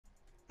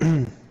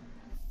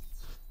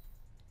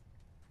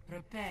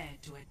Prepare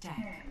to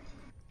attack.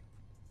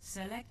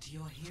 Select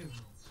your hero.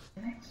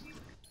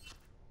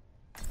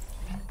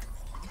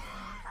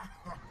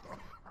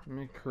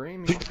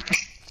 McCreamy.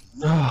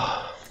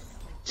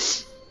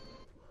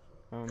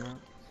 Oh no,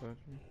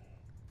 Soji.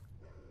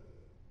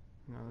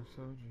 Another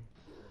Soji.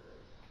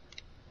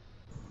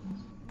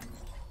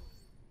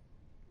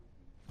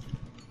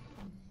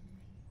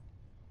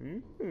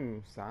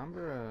 Ooh,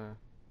 Sombra.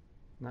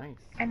 Nice.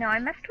 I know, I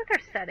messed with her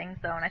settings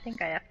though, and I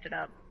think I effed it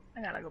up.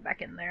 I gotta go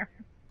back in there.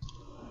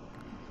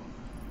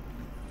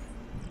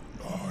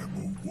 I'm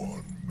a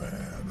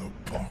one-man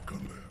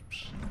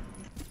apocalypse.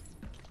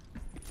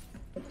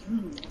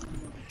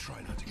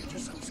 Try not to get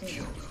yourselves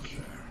killed out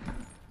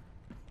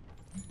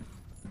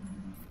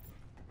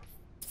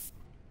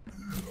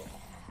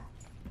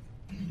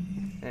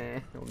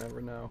there. You'll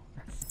never know.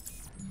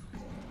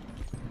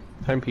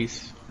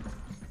 Timepiece.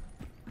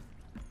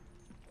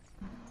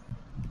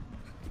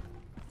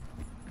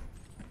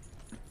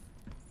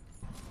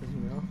 Did you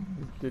know?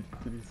 Did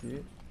you see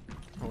it?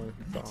 I wonder if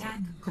you saw Attack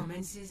it.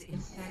 commences in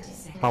 30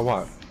 seconds. How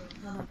what?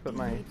 I put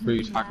my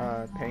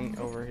paint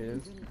over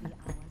his.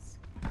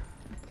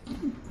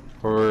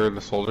 For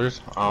the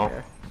soldiers? Oh.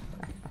 Yeah.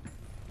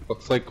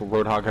 Looks like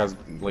Roadhog has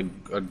like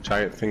a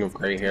giant thing of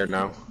gray hair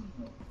now.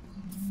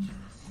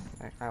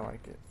 I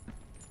like it.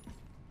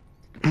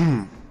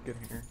 Good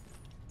hair.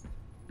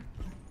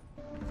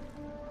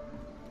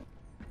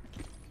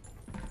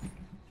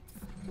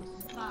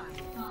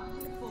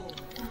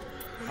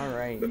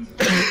 Alright. Got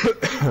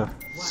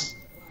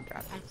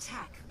it.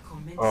 Attack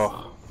commences.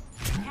 Oh.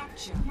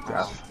 Capture.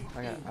 Death. I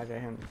got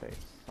him to face.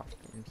 Fuck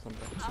him,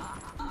 somebody.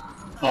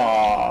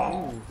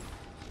 Oh.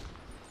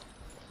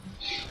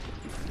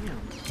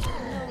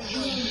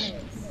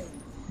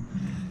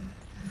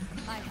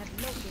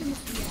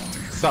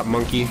 What's up,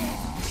 monkey?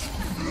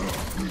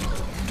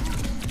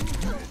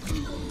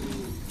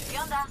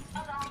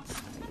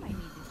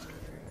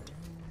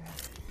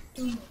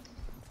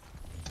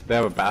 They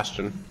have a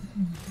bastion.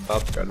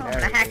 That's good. I'm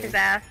gonna hack his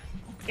ass.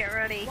 Get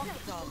ready.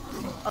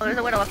 Oh, there's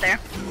a widow up there.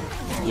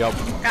 Yup.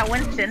 Got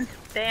Winston.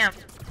 Damn.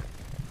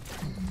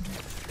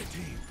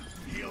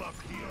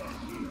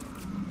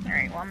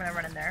 Alright, well I'm gonna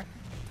run in there.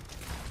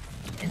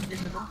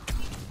 Invisible.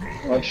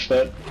 Watch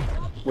that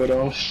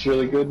widow, she's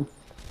really good.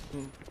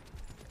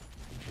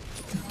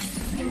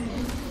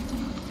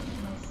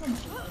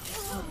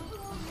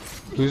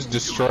 Who's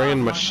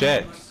destroying my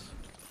shit?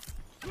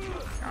 Oh,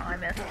 I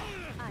missed.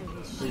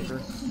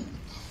 Reaper.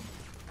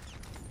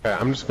 Okay,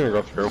 I'm just gonna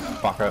go through.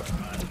 Fuck it.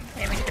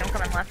 Hey, me too, I'm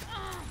coming left.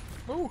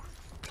 Ooh.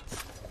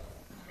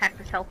 Hack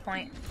this health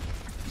point.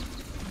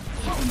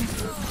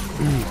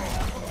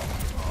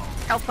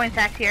 Health point's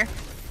hacked here.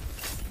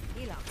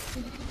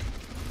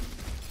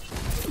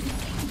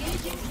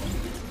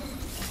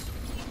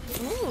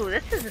 Ooh,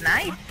 this is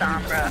nice,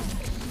 Sombra.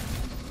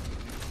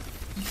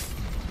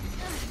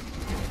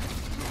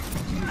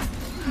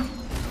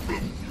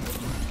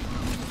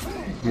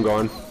 I'm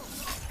going.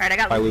 Alright, I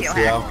got Bye, Lucio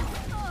Lucio. hacked.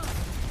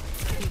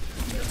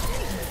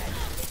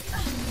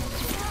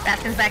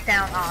 Bastion's back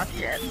down. Aw,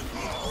 shit.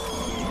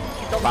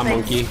 Bye,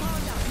 monkey.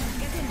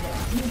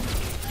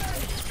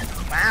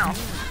 Wow.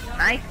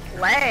 Nice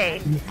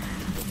play.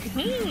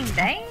 Team,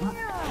 dang.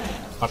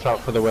 Watch out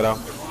for the widow.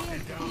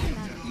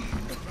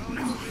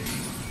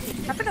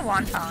 What happened to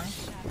Wonton?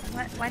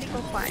 Why'd he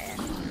go quiet?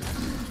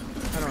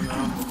 I don't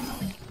know.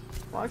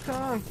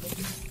 Wonton!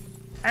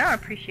 I don't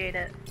appreciate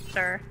it,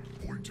 sir.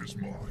 Point is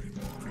mine.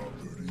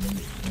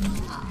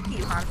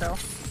 You, Hanzo.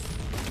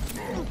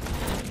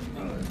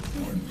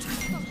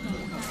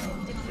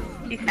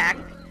 He's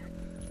hacked.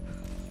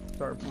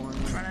 Start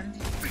pouring. Running.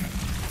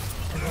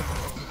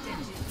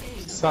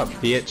 What's up,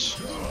 bitch?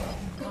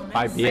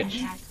 Bye, bitch.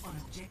 Attack on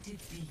objective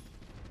B.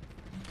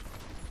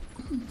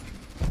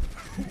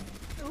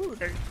 Ooh,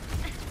 there's...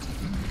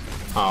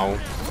 Oh.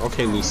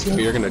 Okay, Lucio,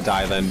 you're gonna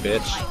die then,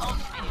 bitch.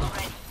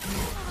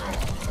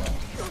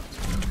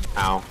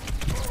 Ow.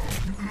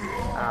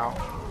 Ow.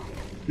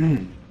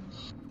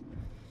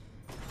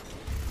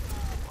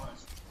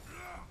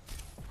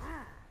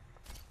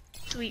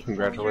 Sweet.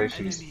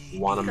 Congratulations.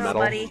 Want a So,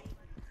 medal? buddy.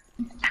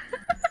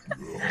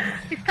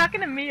 He's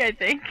talking to me, I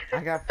think. I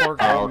got 4 Oh,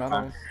 gold okay.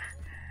 medals.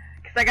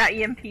 Because I got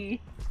EMP.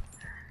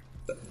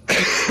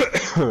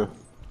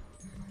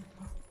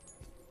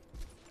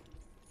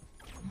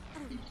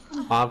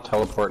 I'll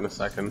teleport in a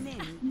second.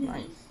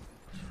 Nice.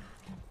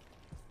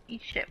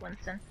 Eat shit,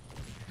 Winston.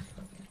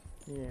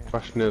 Yeah.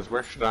 Question is,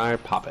 where should I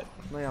pop it?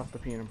 Lay off the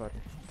peanut butter.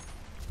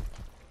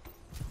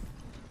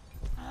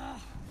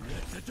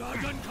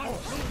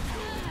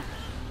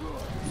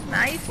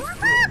 Nice.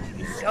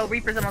 Oh,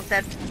 Reaper's almost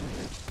dead.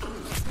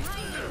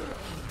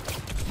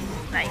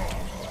 Nice.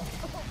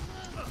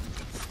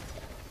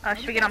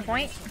 Should we get on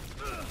point?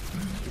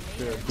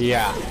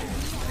 Yeah.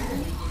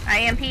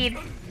 I EMP'd.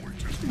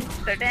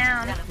 They're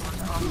down.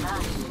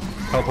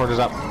 Teleport is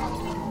up.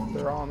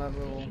 They're all in that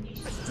little...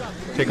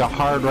 Take a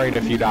hard right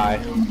if you die.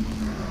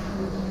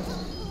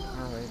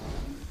 Alright.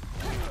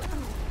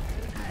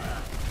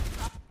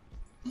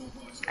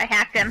 I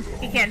hacked him.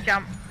 He can't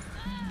jump.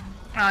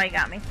 Oh, he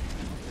got me.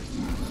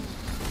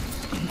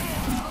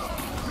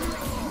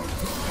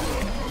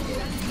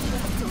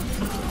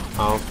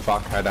 Oh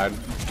fuck, I died.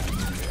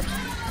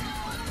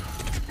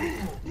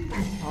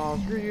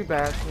 Oh, screw you,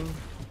 Bastion.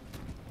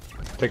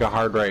 Take a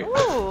hard right.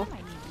 Ooh.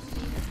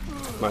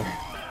 Nice.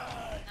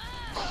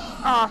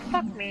 Oh,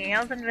 fuck me.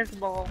 I was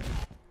invisible.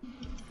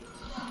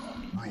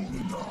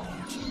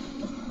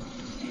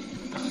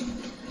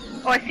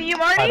 Oh, I see you,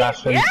 Marty. Hi,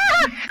 Bastion. Yes!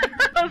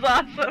 That was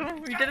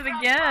awesome. We did it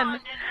again.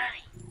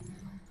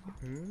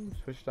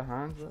 Switch to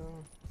Hanzo.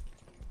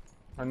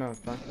 Or no, it's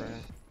Junkrat.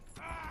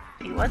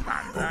 He was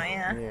on, though,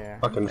 yeah. Yeah.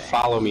 Fucking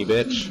follow me,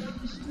 bitch.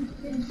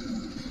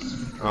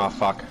 Oh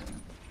fuck.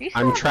 He's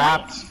I'm so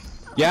trapped.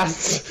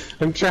 Yes,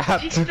 I'm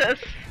trapped. Jesus.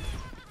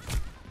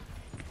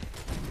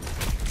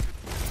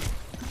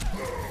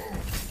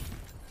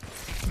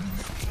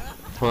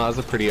 Well, that was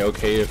a pretty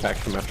okay attack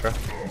from Metro.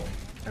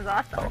 That was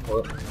awesome.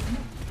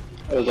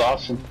 That was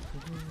awesome.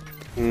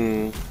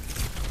 Hmm.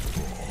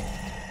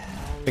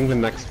 I think the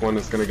next one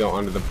is gonna go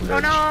under the bridge. Oh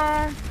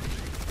no!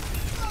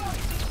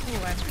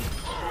 Ooh, I'm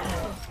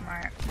so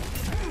smart.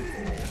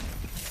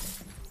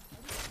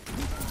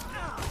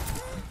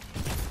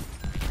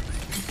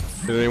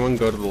 Did anyone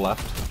go to the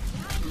left?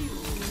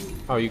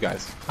 Oh, you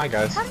guys. Hi,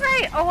 guys. I'm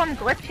right. Oh, I'm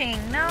glitching.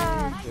 No.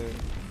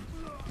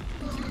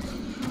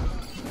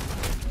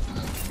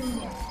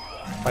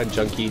 Hi,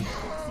 Junkie.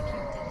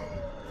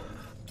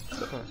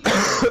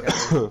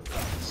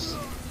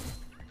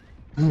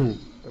 The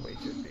way it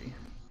should be.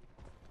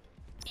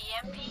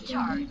 EMP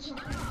charged.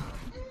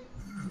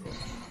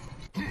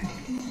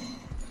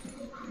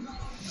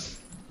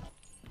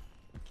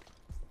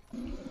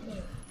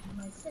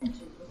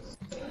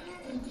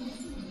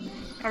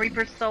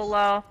 Reaper's so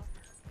low.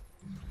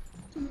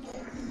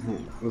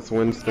 This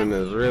Winston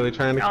is really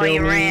trying to Oh, kill he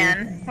me.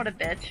 ran. What a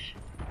bitch.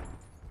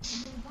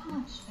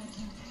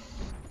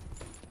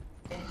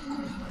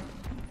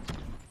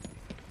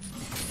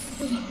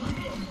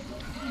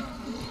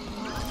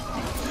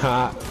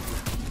 Ha.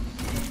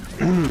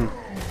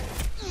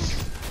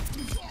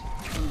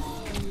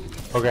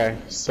 Okay,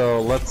 so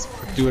let's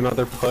do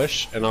another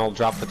push, and I'll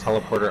drop the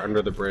teleporter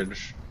under the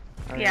bridge.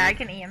 Yeah, I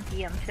can EMP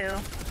him too.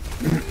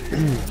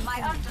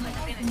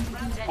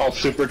 I'll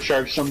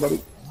supercharge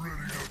somebody.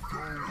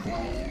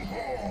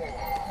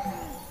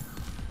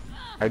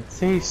 I'd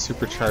say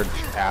supercharged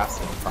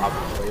acid,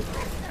 probably.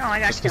 Oh, I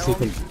got Just because he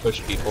killed. can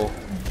push people.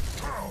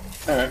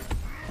 Alright.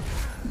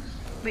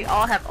 We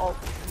all have ult.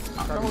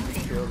 The whole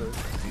team. Shield is.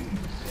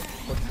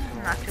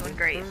 I'm not doing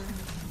great.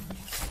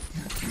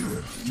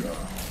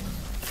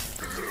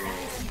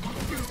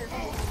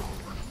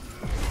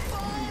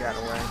 He got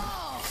away.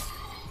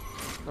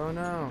 Oh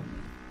no.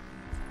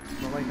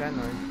 Don't like that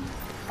noise.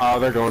 Oh,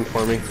 they're going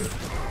for me.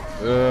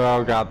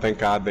 Oh god, thank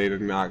god they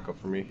did not go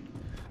for me.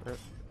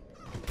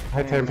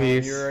 Hi,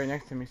 Tempeace. You were right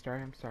next to me, Star.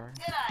 I'm sorry.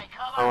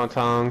 I want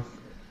tongue.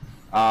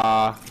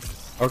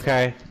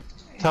 Okay.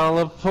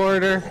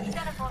 Teleporter.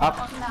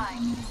 Up.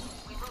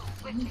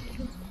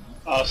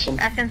 Awesome.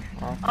 Bastion's.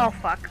 Oh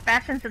fuck.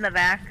 Bastion's in the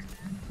back.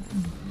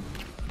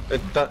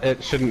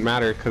 It shouldn't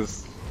matter,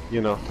 because, you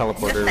know,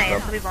 teleporter Just is saying,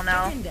 up. so people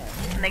know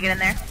when they get in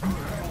there.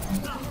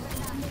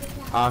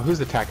 Who's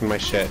attacking my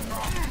shit?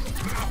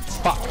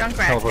 Fuck.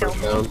 Junkrat Teleporter's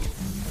killed. down.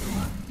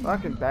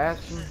 Fucking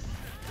Bastion.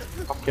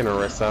 Fucking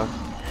Orisa.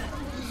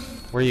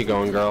 Where you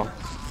going, girl?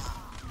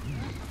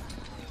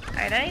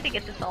 Alright, I need to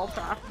get this ult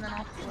off and then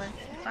I'll switch.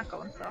 It's not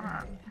going so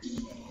hot.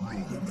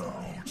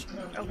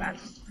 Oh god.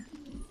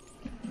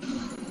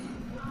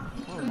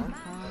 Oh, one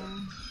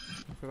time.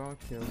 Look at all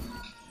kills.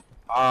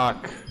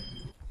 Fuck.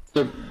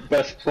 The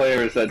best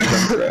player is that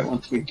Junkrat.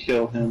 Once we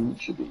kill him,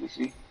 it should be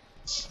easy.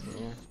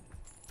 Yeah.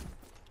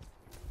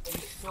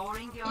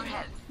 Restoring your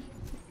health.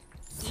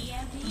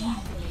 EMP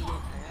activated.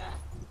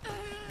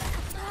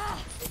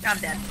 I'm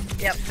dead.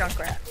 Yep,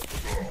 Junkrat.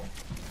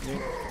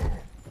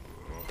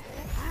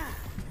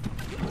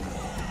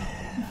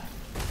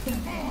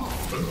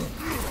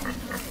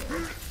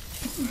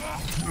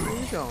 Where are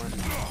you going?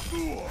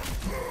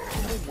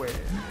 Nowhere.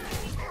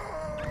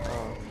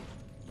 Oh.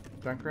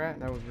 Junkrat?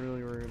 That was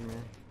really rude,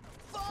 man.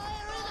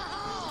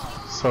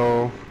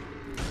 So,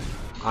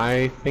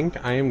 I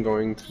think I am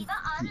going to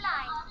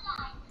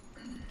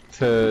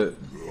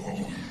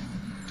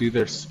do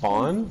their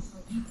spawn?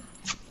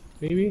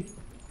 Maybe?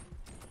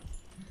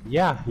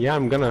 Yeah,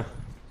 I'm gonna.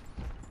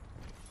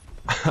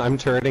 I'm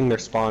turreting their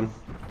spawn.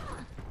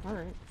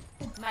 Alright.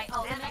 My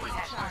ultimate is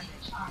charged.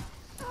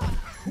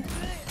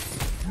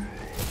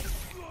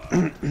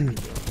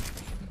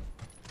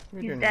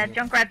 He's dead.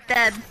 Junkrat's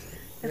dead.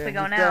 Guess we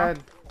go he's now. Dead.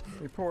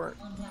 Report.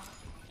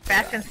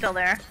 Bastion's still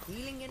there.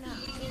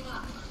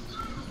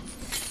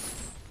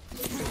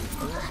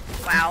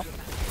 Wow.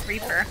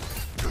 Reaper.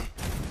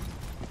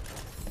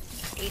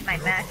 Ate my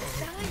mech.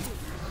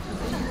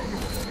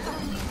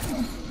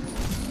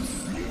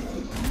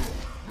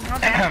 Oh,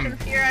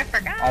 Bastion's here, I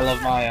forgot. I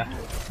love Maya.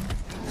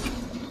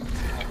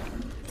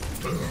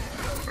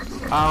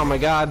 Oh my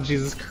god,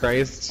 Jesus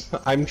Christ.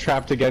 I'm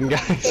trapped again,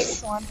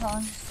 guys.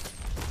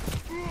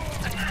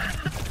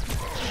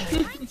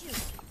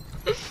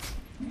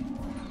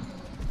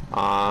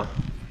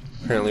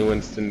 Apparently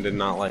Winston did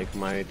not like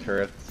my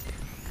turrets.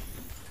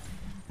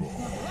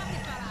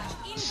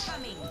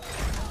 Incoming.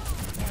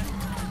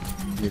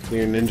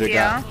 Nuclear Ninja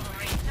Yeah.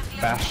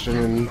 got Bastion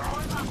and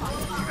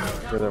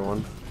the other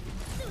one.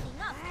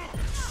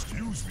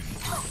 Excuse me.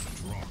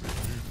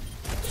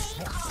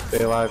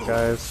 Stay alive,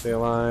 guys. Stay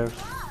alive.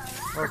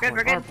 We're good, we're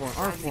R good. point,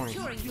 R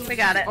point. We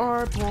got it.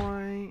 R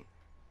point.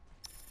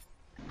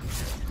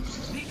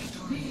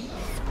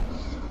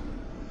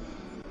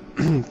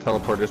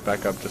 Teleporters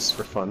back up just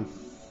for fun.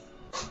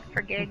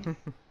 For gig.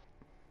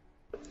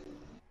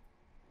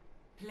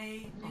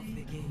 Play of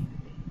the game.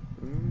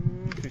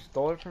 She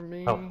stole it from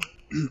me. Oh.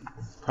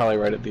 Probably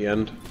right at the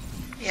end.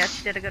 Yeah,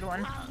 she did a good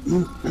one.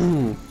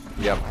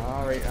 Yep.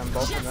 Alright, I'm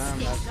both of them.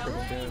 That's pretty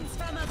good.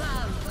 From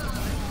above.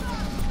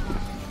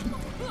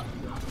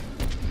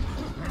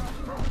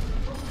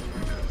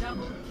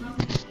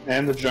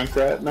 And the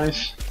Junkrat,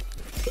 nice.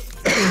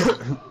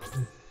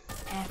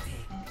 Epic.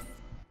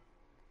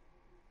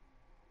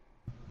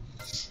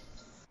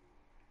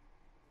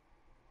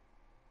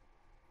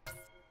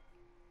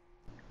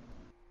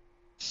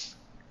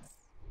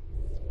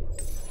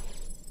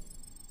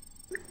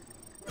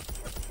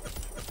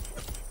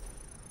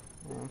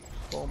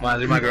 Well,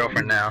 you're my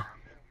girlfriend now.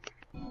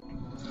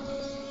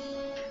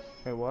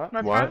 Wait, what?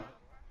 What's What? wrong?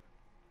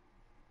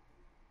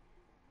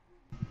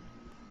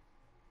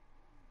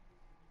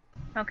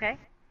 Okay.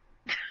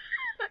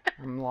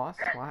 I'm lost.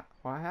 What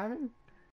happened?